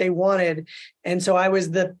agreed on what they wanted. And so I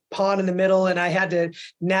was the pawn in the middle and I had to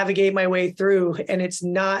navigate my way through. And it's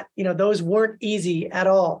not, those weren't easy at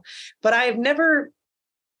all. But I've never,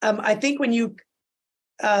 I think when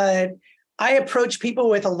I approach people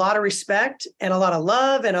with a lot of respect and a lot of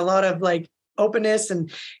love and a lot of like openness,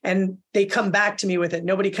 and they come back to me with it.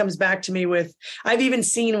 Nobody comes back to me with, I've even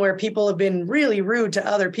seen where people have been really rude to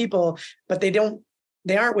other people, but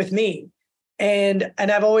they aren't with me. And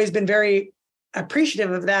I've always been very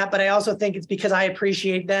appreciative of that, but I also think it's because I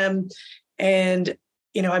appreciate them and,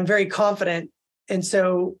 I'm very confident. And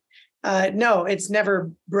so no, it's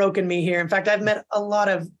never broken me here. In fact, I've met a lot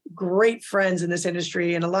of great friends in this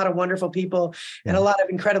industry and a lot of wonderful people and a lot of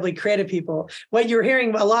incredibly creative people. What you're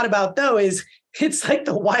hearing a lot about, though, is it's like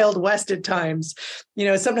the Wild West at times.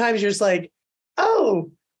 Sometimes you're just like,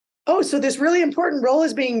 oh, so this really important role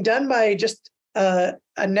is being done by just a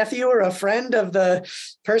nephew or a friend of the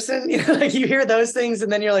person. Like you hear those things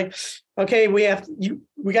and then you're like, okay, we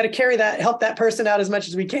got to help that person out as much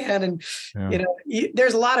as we can. And,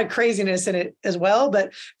 there's a lot of craziness in it as well.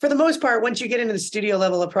 But for the most part, once you get into the studio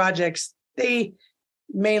level of projects,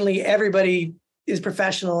 everybody is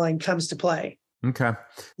professional and comes to play. Okay.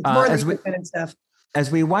 It's more than independent stuff.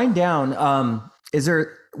 As we wind down,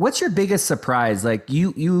 what's your biggest surprise? Like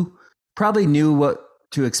you probably knew what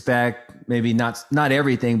to expect, maybe not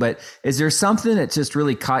everything, but is there something that just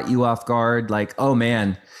really caught you off guard? Like, oh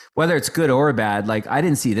man, whether it's good or bad, like I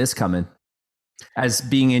didn't see this coming as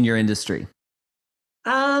being in your industry.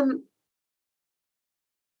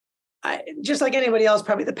 Just like anybody else,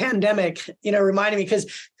 probably the pandemic, reminded me,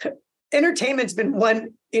 because entertainment's been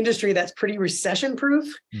one industry that's pretty recession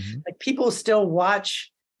proof. Mm-hmm. Like people still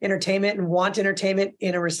watch entertainment and want entertainment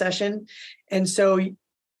in a recession. And so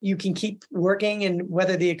you can keep working, and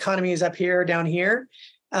whether the economy is up here or down here.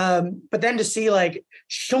 But then to see like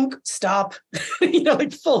shunk stop,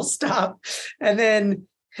 like full stop. And then,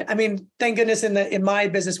 thank goodness in my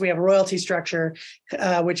business, we have a royalty structure,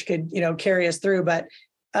 which could, carry us through. But,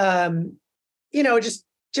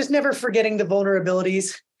 just never forgetting the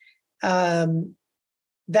vulnerabilities.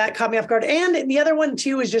 That caught me off guard. And the other one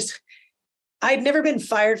too is just, I'd never been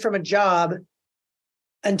fired from a job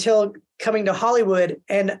until coming to Hollywood.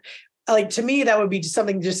 And like, to me, that would be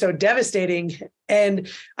something just so devastating. And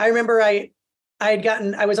I remember I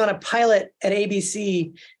was on a pilot at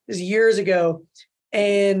ABC, this was years ago,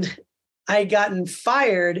 and I had gotten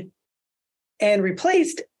fired and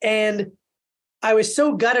replaced. And I was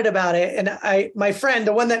so gutted about it. And my friend,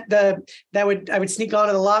 the one that I would sneak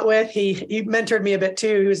onto the lot with, he mentored me a bit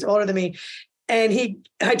too. He was older than me. And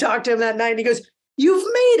I talked to him that night and he goes, "You've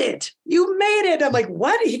made it. You made it." I'm like,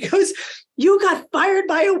 "What?" He goes, "You got fired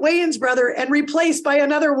by a Wayans brother and replaced by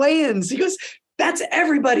another Wayans." He goes, "That's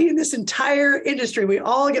everybody in this entire industry. We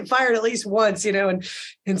all get fired at least once, and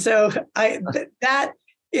so that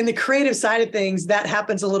in the creative side of things, that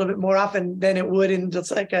happens a little bit more often than it would in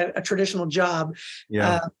just like a traditional job.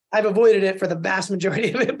 Yeah. I've avoided it for the vast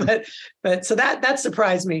majority of it, but so that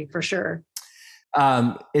surprised me for sure.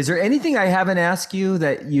 Is there anything I haven't asked you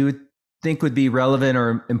that you think would be relevant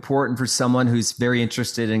or important for someone who's very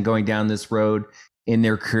interested in going down this road in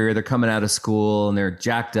their career? They're coming out of school and they're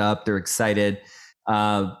jacked up, they're excited.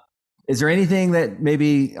 Is there anything that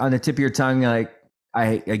maybe on the tip of your tongue, that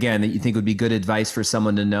you think would be good advice for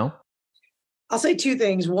someone to know? I'll say two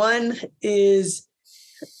things. One is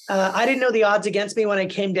I didn't know the odds against me when I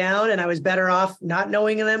came down, and I was better off not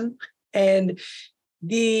knowing them. And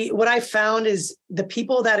what I found is the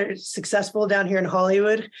people that are successful down here in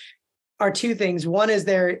Hollywood are two things. One is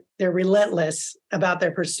they're relentless about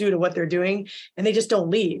their pursuit of what they're doing, and they just don't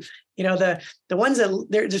leave. The ones that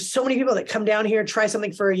there's so many people that come down here, try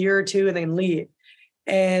something for a year or two, and then leave.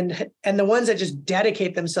 And the ones that just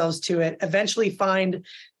dedicate themselves to it eventually find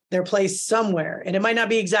their place somewhere, and it might not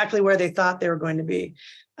be exactly where they thought they were going to be.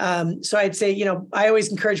 So I'd say, I always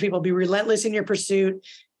encourage people, be relentless in your pursuit,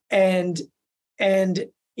 and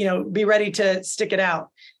be ready to stick it out.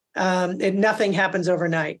 And nothing happens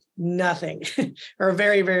overnight, nothing, or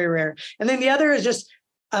very, very rare. And then the other is just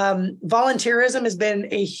Volunteerism has been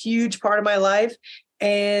a huge part of my life.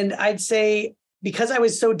 And I'd say because I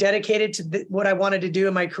was so dedicated to what I wanted to do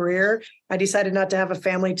in my career, I decided not to have a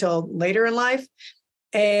family till later in life.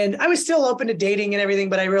 And I was still open to dating and everything,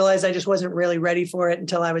 but I realized I just wasn't really ready for it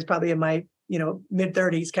until I was probably in my, mid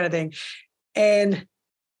 30s kind of thing. And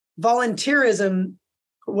volunteerism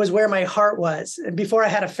was where my heart was before I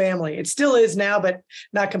had a family. It still is now, but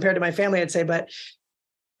not compared to my family, I'd say. But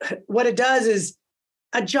what it does is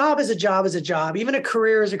a job is a job is a job. Even a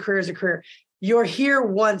career is a career is a career. You're here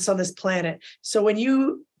once on this planet. So when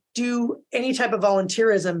you do any type of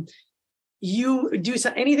volunteerism, you do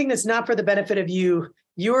anything that's not for the benefit of you,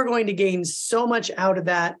 you are going to gain so much out of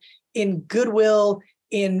that in goodwill,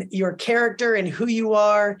 in your character and who you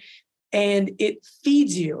are, and it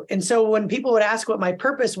feeds you. And so when people would ask what my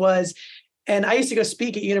purpose was, and I used to go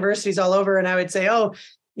speak at universities all over, and I would say, oh,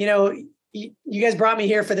 you guys brought me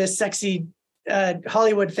here for this sexy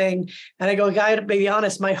Hollywood thing. And I go, guy, to be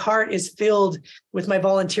honest, my heart is filled with my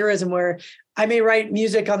volunteerism, where I may write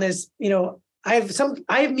music on this, I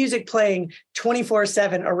have music playing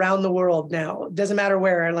 24/7 around the world now. It doesn't matter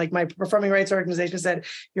where. Like my performing rights organization said,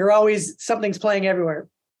 something's playing everywhere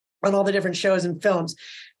on all the different shows and films.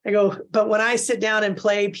 I go, but when I sit down and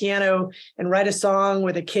play piano and write a song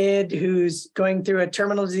with a kid who's going through a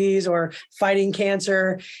terminal disease or fighting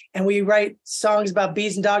cancer, and we write songs about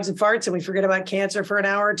bees and dogs and farts, and we forget about cancer for an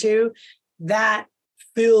hour or two, that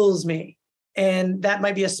fills me. And that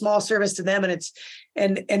might be a small service to them.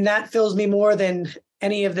 And that fills me more than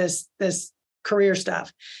any of this career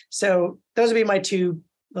stuff. So those would be my two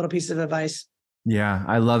little pieces of advice. Yeah,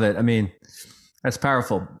 I love it. I mean, that's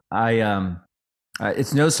powerful.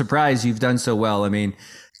 It's no surprise you've done so well. I mean,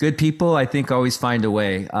 good people, I think, always find a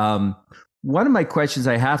way. One of my questions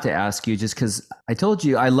I have to ask you, just because I told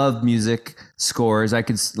you I love music scores.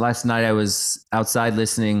 Last night I was outside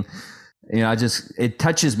listening. It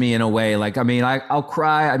touches me in a way. Like, I mean, I'll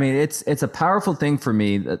cry. I mean, it's a powerful thing for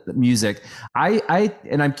me, the music.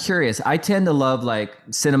 And I'm curious. I tend to love like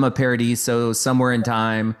Cinema Paradiso, Somewhere in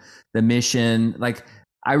Time, The Mission. Like,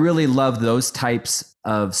 I really love those types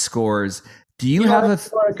of scores. Do you have a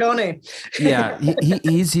Morricone? Yeah,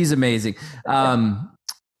 he's amazing.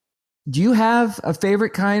 Do you have a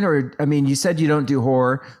favorite kind? Or, I mean, you said you don't do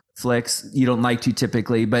horror flicks, you don't like to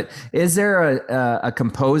typically, but is there a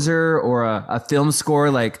composer or a film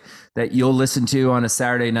score like that you'll listen to on a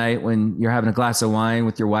Saturday night when you're having a glass of wine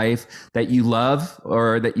with your wife that you love,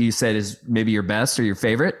 or that you said is maybe your best or your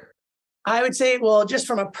favorite? I would say, well, just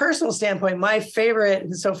from a personal standpoint, my favorite,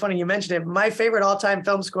 and it's so funny you mentioned it, my favorite all-time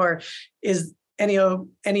film score is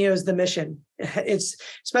Ennio's The Mission. It's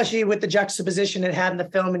especially with the juxtaposition it had in the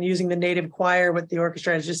film and using the native choir with the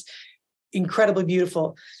orchestra. It's just incredibly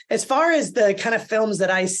beautiful. As far as the kind of films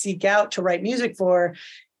that I seek out to write music for,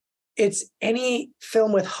 it's any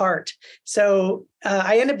film with heart. So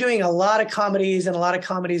I end up doing a lot of comedies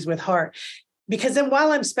with heart, because then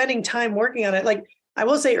while I'm spending time working on it, like I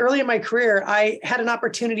will say early in my career, I had an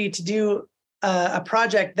opportunity to do a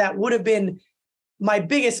project that would have been my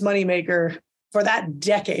biggest moneymaker for that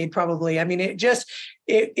decade, probably. I mean,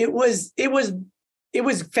 it was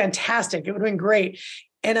fantastic. It would have been great.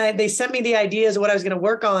 And they sent me the ideas of what I was going to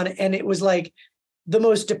work on. And it was like the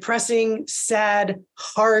most depressing, sad,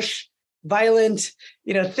 harsh, violent,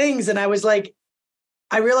 things. And I was like,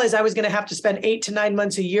 I realized I was going to have to spend 8 to 9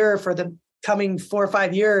 months a year for the coming 4 or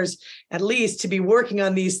 5 years, at least, to be working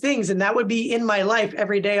on these things. And that would be in my life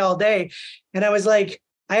every day, all day. And I was like,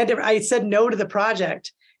 I said no to the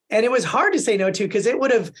project. And it was hard to say no to, because it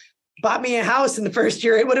would have bought me a house in the first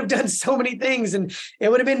year. It would have done so many things, and it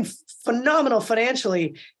would have been phenomenal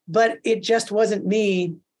financially, but it just wasn't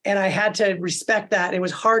me. And I had to respect that. It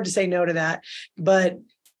was hard to say no to that. But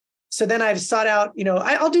so then I've sought out,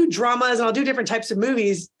 I'll do dramas and I'll do different types of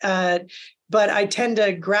movies, but I tend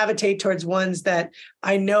to gravitate towards ones that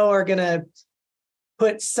I know are going to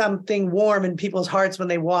put something warm in people's hearts when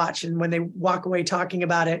they watch, and when they walk away talking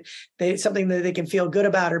about it, something that they can feel good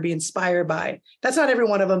about or be inspired by. That's not every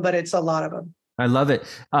one of them, but it's a lot of them. I love it.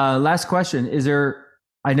 Last question.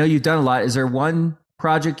 I know you've done a lot. Is there one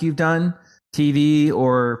project you've done, TV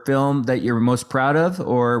or film, that you're most proud of,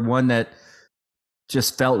 or one that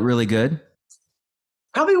just felt really good?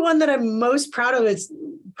 Probably one that I'm most proud of. It's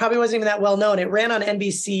probably wasn't even that well known. It ran on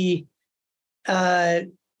NBC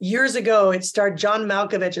years ago. It starred John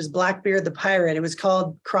Malkovich as Blackbeard the Pirate. It was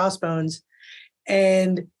called Crossbones.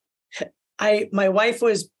 And my wife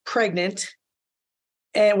was pregnant,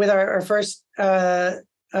 and with our first of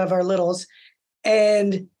our littles.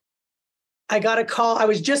 And I got a call. I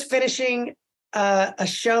was just finishing a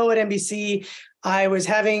show at NBC. I was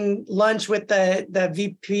having lunch with the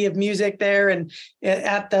VP of music there and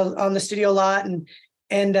on the studio lot,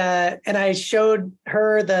 and I showed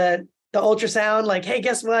her the ultrasound, like, hey,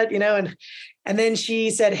 guess what, and then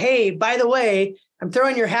she said, hey, by the way, I'm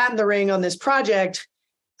throwing your hat in the ring on this project.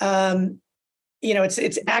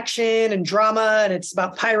 It's action and drama, and it's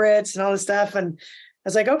about pirates and all this stuff. And I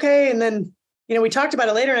was like, okay. And then, we talked about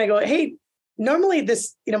it later, and I go, hey, normally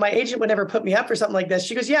this, my agent would never put me up for something like this.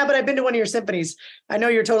 She goes, yeah, but I've been to one of your symphonies. I know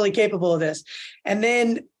you're totally capable of this. And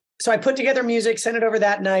then, so I put together music, sent it over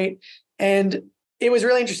that night. And it was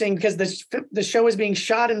really interesting because the show was being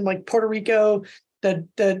shot in like Puerto Rico.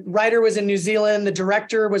 The writer was in New Zealand. The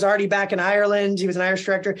director was already back in Ireland. He was an Irish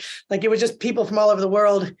director. Like, it was just people from all over the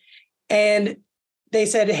world. And she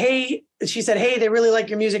said, hey, they really like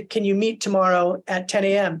your music. Can you meet tomorrow at 10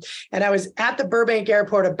 a.m.? And I was at the Burbank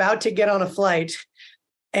airport about to get on a flight.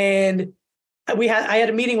 And I had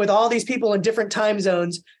a meeting with all these people in different time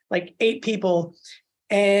zones, like 8 people.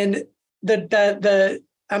 And I'm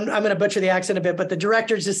going to butcher the accent a bit, but the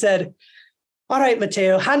director just said, all right,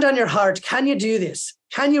 Mateo, hand on your heart. Can you do this?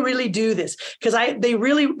 Can you really do this? Because they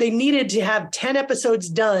needed to have 10 episodes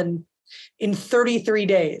done in 33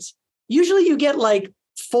 days. Usually you get like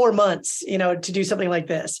 4 months, to do something like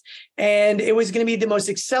this. And it was going to be the most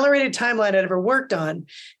accelerated timeline I'd ever worked on.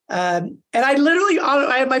 And I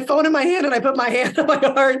had my phone in my hand, and I put my hand on my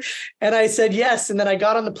heart, and I said yes. And then I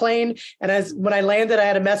got on the plane. And when I landed, I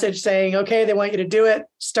had a message saying, okay, they want you to do it.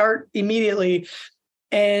 Start immediately.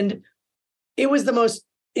 And it was the most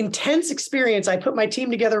intense experience. I put my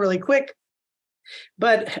team together really quick,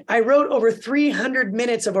 but I wrote over 300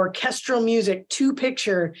 minutes of orchestral music to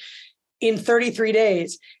picture in 33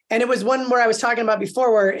 days. And it was one where I was talking about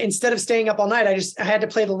before, where instead of staying up all night, I had to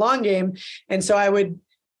play the long game. And so I would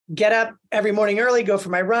get up every morning early, go for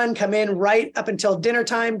my run, come in right up until dinner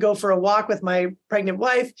time, go for a walk with my pregnant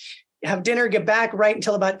wife, have dinner, get back right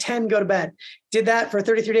until about 10, go to bed. Did that for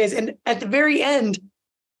 33 days. And at the very end,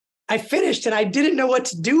 I finished, and I didn't know what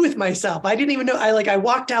to do with myself. I didn't even know. I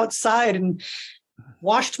walked outside and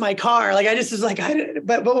washed my car. Like, I just was like,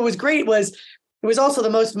 but what was great was, it was also the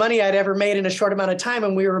most money I'd ever made in a short amount of time.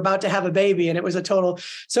 And we were about to have a baby, and it was a total.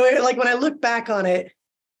 So when I look back on it,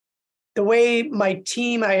 the way my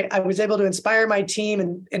team, I was able to inspire my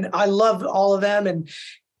team, and I love all of them. And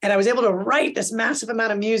I was able to write this massive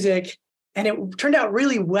amount of music, and it turned out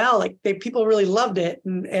really well. Like, people really loved it.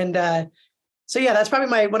 So yeah, that's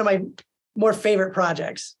probably one of my more favorite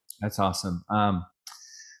projects. That's awesome.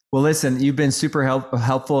 Well, listen, you've been super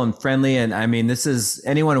helpful and friendly. And I mean,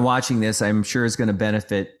 anyone watching this, I'm sure is going to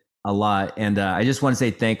benefit a lot. And I just want to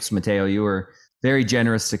say thanks, Mateo. You were very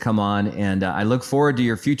generous to come on, and I look forward to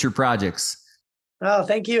your future projects. Oh,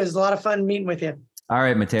 thank you. It was a lot of fun meeting with you. All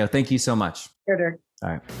right, Mateo. Thank you so much. Sure, Dirk. All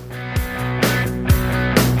right.